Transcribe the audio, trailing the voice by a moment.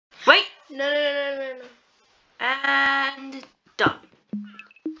No. And done.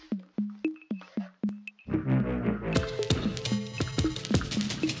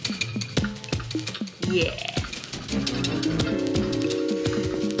 Yeah.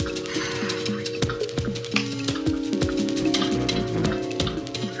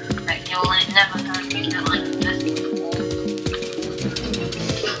 You'll never heard me like this before.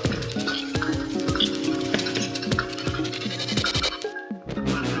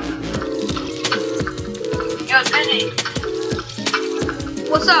 Yo, Benny.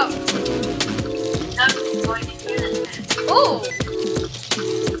 What's up? No, going to do this. Oh!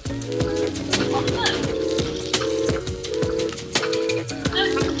 What's up?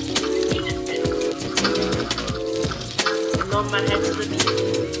 Nod my head to the beat.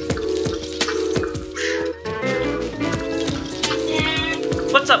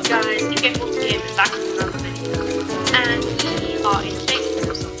 What's up, guys? Tk40's game is back with another video. And we are in a basement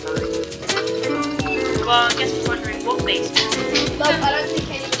of some kind. Well, I guess you're wondering what basement. No, I don't think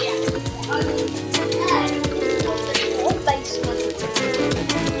anybody actually. What basement?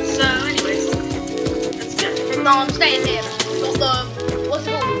 So, anyways, let's go. No, I'm staying here. Got the, what's it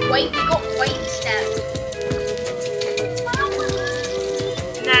called? Wait, we got wait step.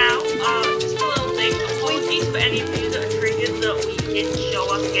 Now, just a little thing. Apologies for any of you that are triggered that we didn't show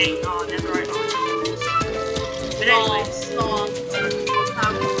us getting our netherite armor. But anyways.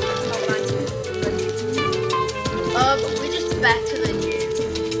 We're just better than you.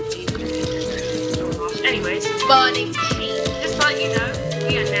 Anyways, Burning cheese. just to let you know,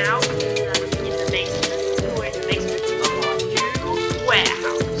 we are now in the basement. We're in the basement of our new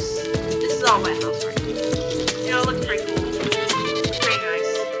warehouse. This is our warehouse right here. You know, it looks pretty cool. Pretty nice.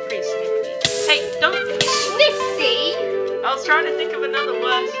 Pretty snifty. Hey, don't... Snifty? I was trying to think of another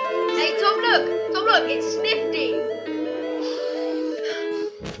word. Hey, Tom, look. Tom, look. It's snifty.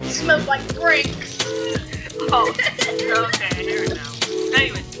 It smells like bricks. Oh, okay, I hear it now.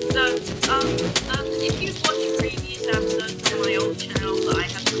 Anyway, so, if you've watched previous episodes on my old channel that I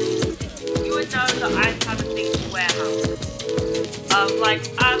have deleted, you would know that I have a thing for warehouses. I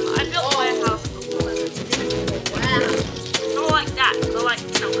built a warehouse before. Wow. Not like that, but like,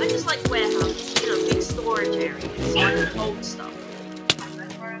 you know, I just like warehouses, you know, big storage areas, so I can hold stuff.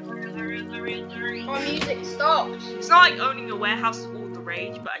 My music stopped. It's not like owning a warehouse is all the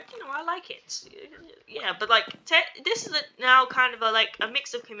rage, but, you know, I like it. Yeah, but like, this is now kind of a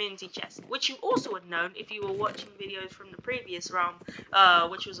mix of community chests, which you also would have known if you were watching videos from the previous realm,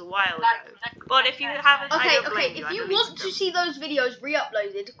 which was a while ago. But if you haven't, I don't blame you. If you want to see those videos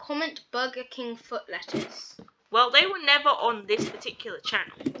re-uploaded, comment Burger King foot lettuce. Well, they were never on this particular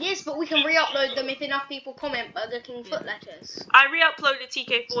channel. Yes, but we can re-upload them if enough people comment Burger King foot lettuce. I re-uploaded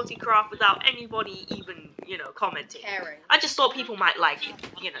TK40 Craft without anybody even, you know, commenting. Caring. I just thought people might like it,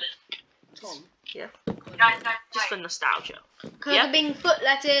 you know. Tom. Yeah. Guys, Just for nostalgia. Because Yeah. of being foot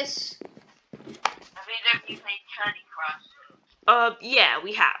lettuce. have you played Candy Crush? Yeah,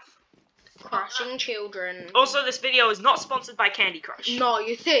 we have. Crushing children. Also, this video is not sponsored by Candy Crush. No,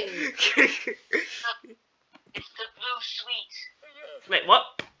 you think? It's the blue sweet. Wait,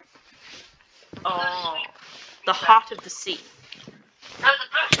 what? Oh, the heart of the sea. No, the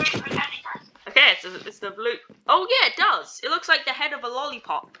blue sweet for Candy Crush. Okay, it's the blue. Oh yeah, it does. It looks like the head of a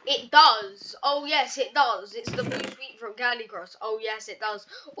lollipop. It does. Oh yes, it does. It's the blue sweet from Candy Crush. Oh yes, it does.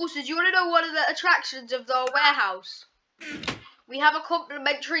 Also, do you want to know one of the attractions of the warehouse? We have a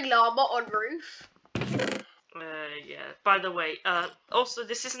complimentary llama on roof. Yeah. By the way, also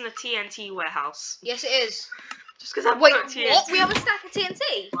this isn't a TNT warehouse. Yes, it is. Just because I Wait, put TNT. what? We have a stack of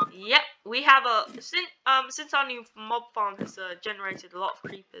TNT? Yep, we have a since our new mob farm has generated a lot of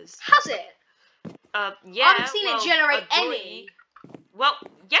creepers. Has it? Yeah. I haven't seen it generate a any. Well,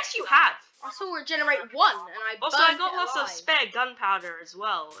 yes, you have. I saw it generate one, and I Also, burnt I got it lots of alive. spare gunpowder as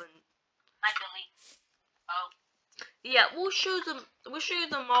well, and I delete. Oh. yeah, we'll show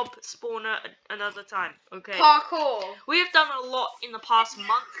the mob spawner another time. Okay. Parkour. We have done a lot in the past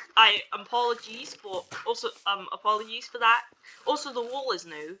month. Apologies for that. Also, the wall is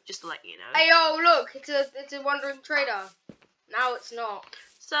new, just to let you know. Hey yo, look, it's a wandering trader. Now it's not.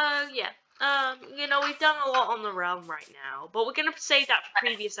 So yeah, you know, we've done a lot on the realm right now, but we're gonna save that for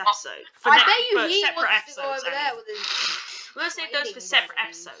previous episode. I bet you for he separate wants to go episodes, over I mean. there with his. We're gonna save those for trading separate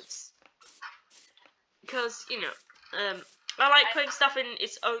buddies. episodes. Because, you know, I like putting stuff in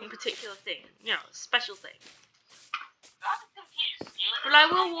its own particular thing, you know, special thing. I'm confused. But I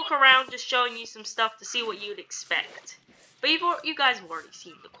will walk around just showing you some stuff to see what you'd expect. But you guys have already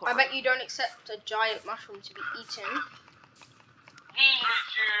seen the I quarry. bet you don't accept a giant mushroom to be eaten.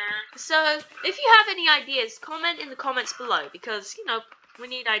 So, if you have any ideas, comment in the comments below, because, you know, We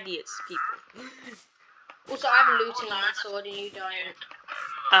need ideas, people. Also, I'm looting my sword and you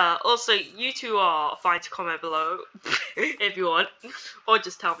don't. Also, you two are fine to comment below if you want, or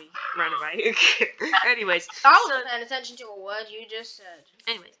just tell me right away. Anyways, I so wasn't paying attention to a word you just said.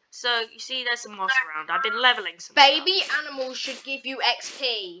 anyways, so you see, there's some moss around. I've been leveling some Baby stuff. animals should give you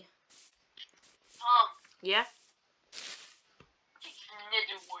XP. Yeah.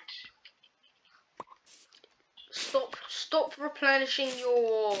 Stop replenishing your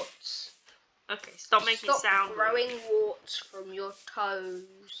warts. Okay, stop making Stop sound. growing warts from your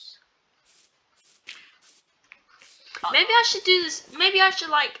toes. Maybe I should do this. Maybe I should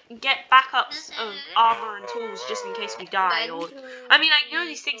like get backups of armor and tools just in case we die. Or I mean, I know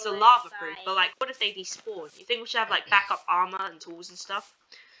these things are lava proof, but like, what if they despawn? You think we should have like backup armor and tools and stuff?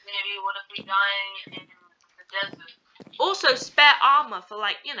 Maybe what if we die in the desert? Also, spare armor for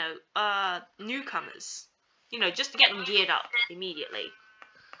like, you know, newcomers. You know, just to get them geared up immediately.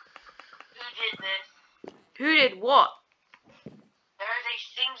 Who did this? Who did what? There is a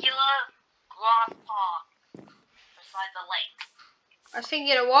singular glass pot beside the lake. I think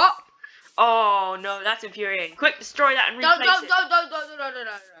you know what? Oh no, that's infuriating. Quick, destroy that and replace it. Don't.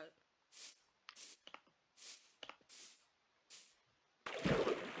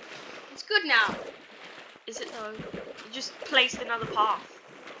 It's good now. Is it though? You just placed another path.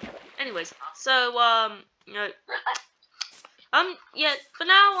 Anyways, so you know, yeah. For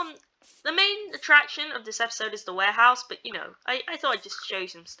now, the main attraction of this episode is the warehouse. But you know, I thought I'd just show you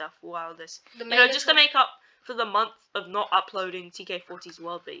some stuff while this, you know, just to make up for the month of not uploading Tk40's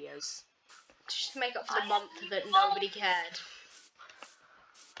world videos. Just to make up for the month that nobody cared.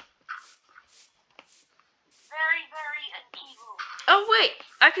 Very, very evil. Oh wait,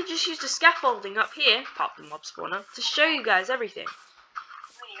 I could just use the scaffolding up here, pop the mob spawner, to show you guys everything.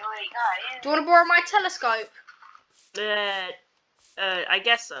 Wait, guys. Do you want to borrow my telescope? I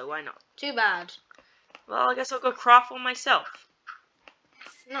guess so. Why not? Too bad. Well, I guess I'll go craft one myself.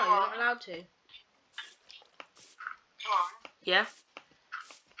 No, you're not allowed to. Tom, Yeah.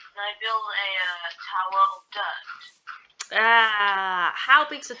 can I build a tower of dirt? How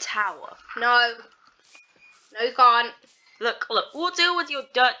big's a tower? No. No, you can't. Look, we'll deal with your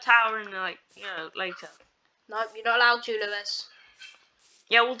dirt tower in like, you know, later. No, you're not allowed to, Lewis.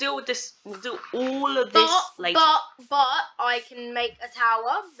 Yeah, we'll deal with this. We'll do all of this later. But I can make a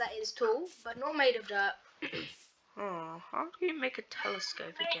tower that is tall, but not made of dirt. Oh, how do you make a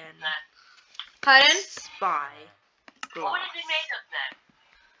telescope again? Pardon? Spy. What is it made of then?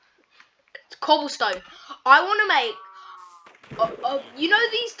 It's cobblestone. I want to make, you know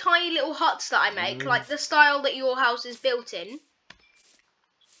these tiny little huts that I make, like the style that your house is built in?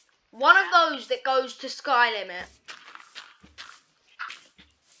 One of those that goes to sky limit.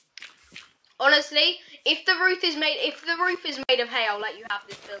 Honestly, if the roof is made of hay, I'll let you have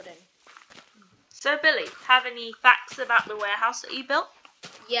this building. So, Billy, have any facts about the warehouse that you built?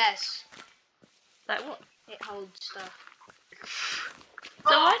 Yes, Like what? it holds stuff.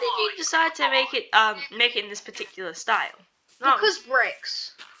 So why did you decide to make it in this particular style? No. Because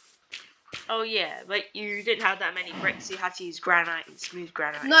bricks. Oh yeah, but you didn't have that many bricks. You had to use granite and smooth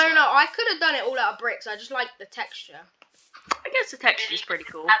granite. No, I could have done it all out of bricks. I just like the texture. I guess the texture is pretty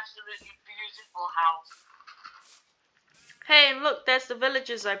cool. Absolutely beautiful house. Hey, and look, there's the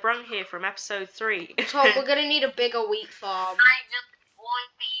villagers I brung here from episode 3. Tom, we're gonna need a bigger wheat farm. I just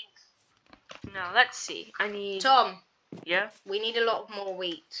want beans. Now let's see. I need. Tom, Yeah. we need a lot more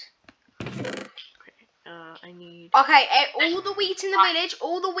wheat. I need. Okay, all the wheat in the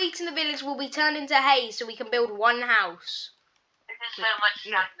village will be turned into hay so we can build one house. This is so much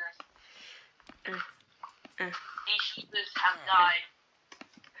sadness. These sheepers have died.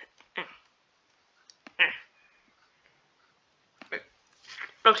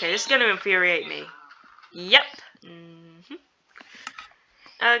 Okay, this is gonna infuriate me. Yep.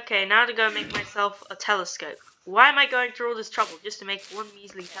 Okay, now to go make myself a telescope. Why am I going through all this trouble just to make one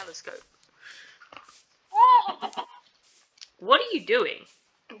measly telescope? What are you doing?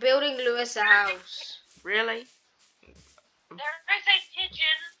 Building Lewis a house. Really? There is a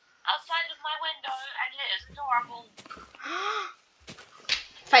pigeon outside of my window, and it is adorable.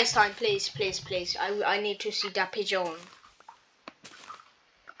 FaceTime, please. I need to see that pigeon.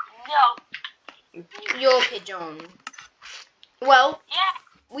 No. Your pigeon. Well, Yeah.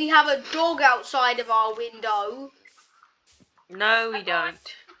 we have a dog outside of our window. No, we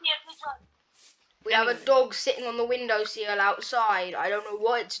don't. Yeah, pigeon. We have a dog sitting on the windowsill outside. I don't know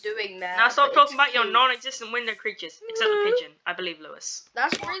what it's doing there. Now stop but talking it's about your cute. non-existent window creatures, except the pigeon. I believe Lewis.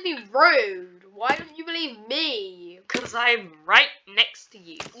 That's really rude. Why don't you believe me? Because I'm right next to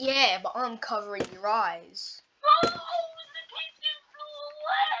you. Yeah, but I'm covering your eyes. Oh, the pigeon flew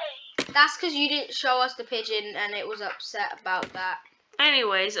That's because you didn't show us the pigeon and it was upset about that.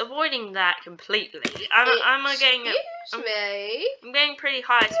 Anyways, avoiding that completely. I'm getting pretty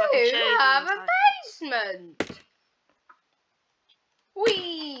high so I can show You you. have a basement.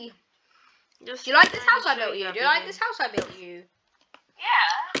 Whee! Do you like this house I built you? Do you like this house I built you?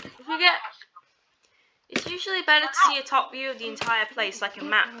 Yeah. If you get, it's usually better to see a top view of the entire place, like a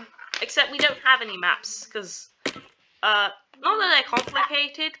map. Except we don't have any maps, because, not that they're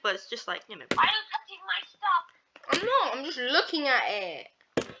complicated, but it's just like, you know. Why are you touching my stuff? I'm not, I'm just looking at it.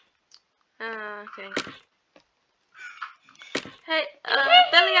 Okay. Hey,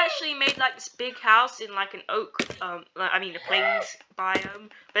 Billy actually made like this big house in like an oak, a plains biome,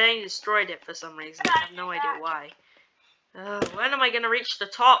 but then he destroyed it for some reason. I have no idea why. When am I gonna reach the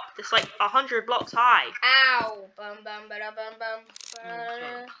top? It's like 100 blocks high. Ow! Bum bum ba da bum bum.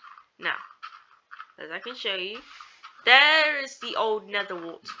 Okay. Now, as I can show you, there is the old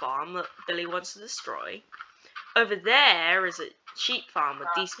Netherwart farm that Billy wants to destroy. Over there is a sheep farm with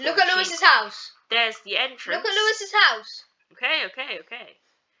these. Look at Lewis's house. There's the entrance. Look at Lewis's house. Okay.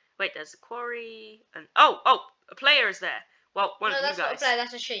 Wait, there's a quarry and oh, a player is there. Well, one of you guys. No, that's not a player.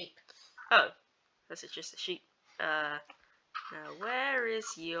 That's a sheep. Oh, that's just a sheep. Now where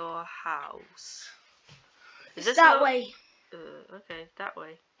is your house? Is this that way. Okay, that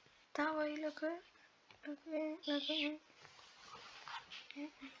way. That way. Look at it.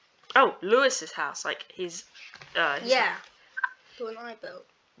 Oh, Lewis's house, like his yeah. The one I built.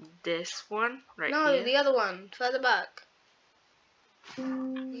 This one, right no, here. The other one, further back.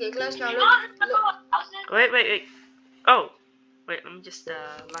 You get close now. Look. Wait. Oh, wait. Let me just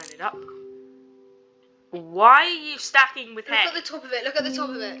line it up. Why are you stacking with hay? Look at the top of it. Look at the top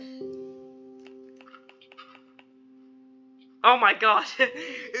of it. Oh my god!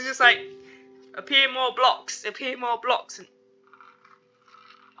 It's just like appear more blocks, and Oh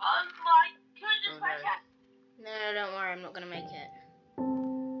my goodness, my cat. No, don't worry, I'm not gonna make it.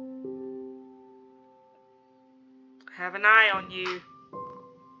 I have an eye on you.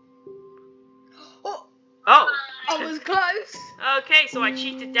 Oh! Oh! I was close! Okay, so I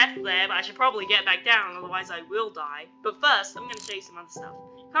cheated death there, but I should probably get back down, otherwise I will die. But first, I'm gonna show you some other stuff.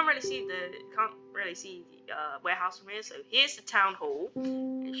 Can't really see the warehouse from here, so here's the town hall.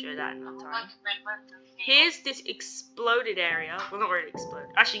 I'll show that another time. Here's this exploded area. Well, not really exploded.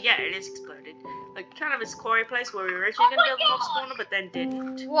 Actually, yeah, it is exploded. Like, kind of this quarry place where we were originally gonna build the mob spawner, but then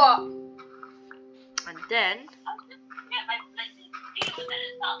didn't. What? And then...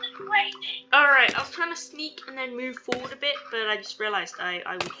 Alright, I was trying to sneak and then move forward a bit, but I just realised I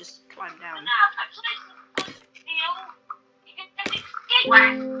would just climb down.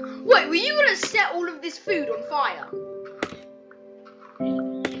 Wait, were you gonna set all of this food on fire?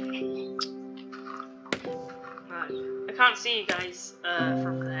 No, I can't see you guys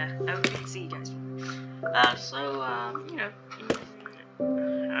from there. I can see you guys from there. You know.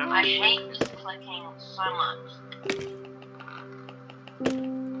 I hate this clicking so much.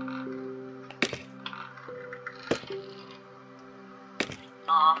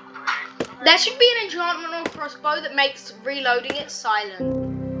 There should be an enchantment on crossbow that makes reloading it silent.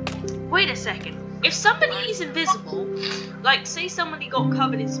 Wait a second. If somebody is invisible, like say somebody got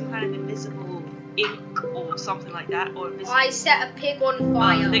covered in some kind of invisible ink or something like that, or invisible I set a pig on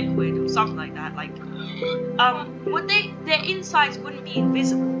fire. Liquid or something like that, like would their insides wouldn't be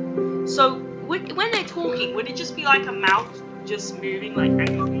invisible. So when they're talking, would it just be like a mouth just moving like that?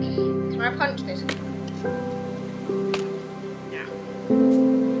 Can I punch this?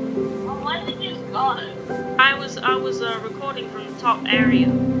 I was recording from the top area.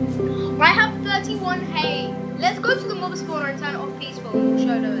 I have 31 hay. Let's go to the mob spawner and turn it off peaceful and we'll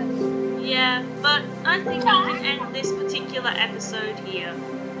show Lewis. Yeah, but I think we can end this particular episode here.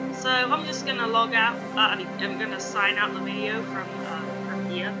 So I'm just gonna log out. I'm gonna sign out the video from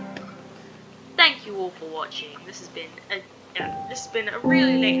here. Thank you all for watching. This has been a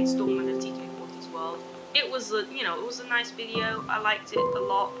really late installment of Tk40's World. It was a nice video. I liked it a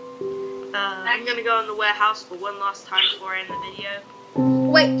lot. I'm gonna go in the warehouse for one last time before I end the video.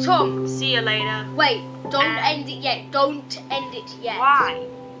 Wait, Tom. See you later. Wait, don't end it yet. Don't end it yet. Why?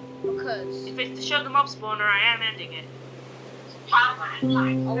 Because if it's to show the mob spawner, I am ending it. I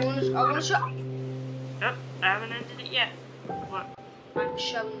wanna show. Nope, I haven't ended it yet. What? I'm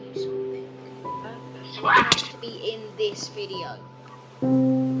showing you something. And it has to be in this video.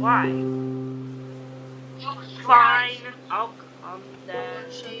 Why? Fine, I'll come there.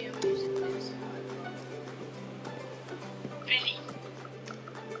 I'll show you a music lesson.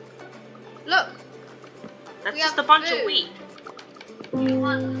 Look. That's just a bunch of wheat.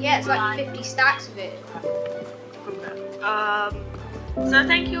 Yeah, it's like 50 stacks of it. So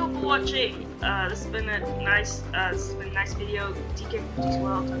thank you all for watching. This has been a nice video. Tk40's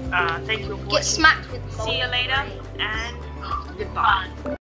World. Thank you all for Get watching. smacked with the See you later, and goodbye.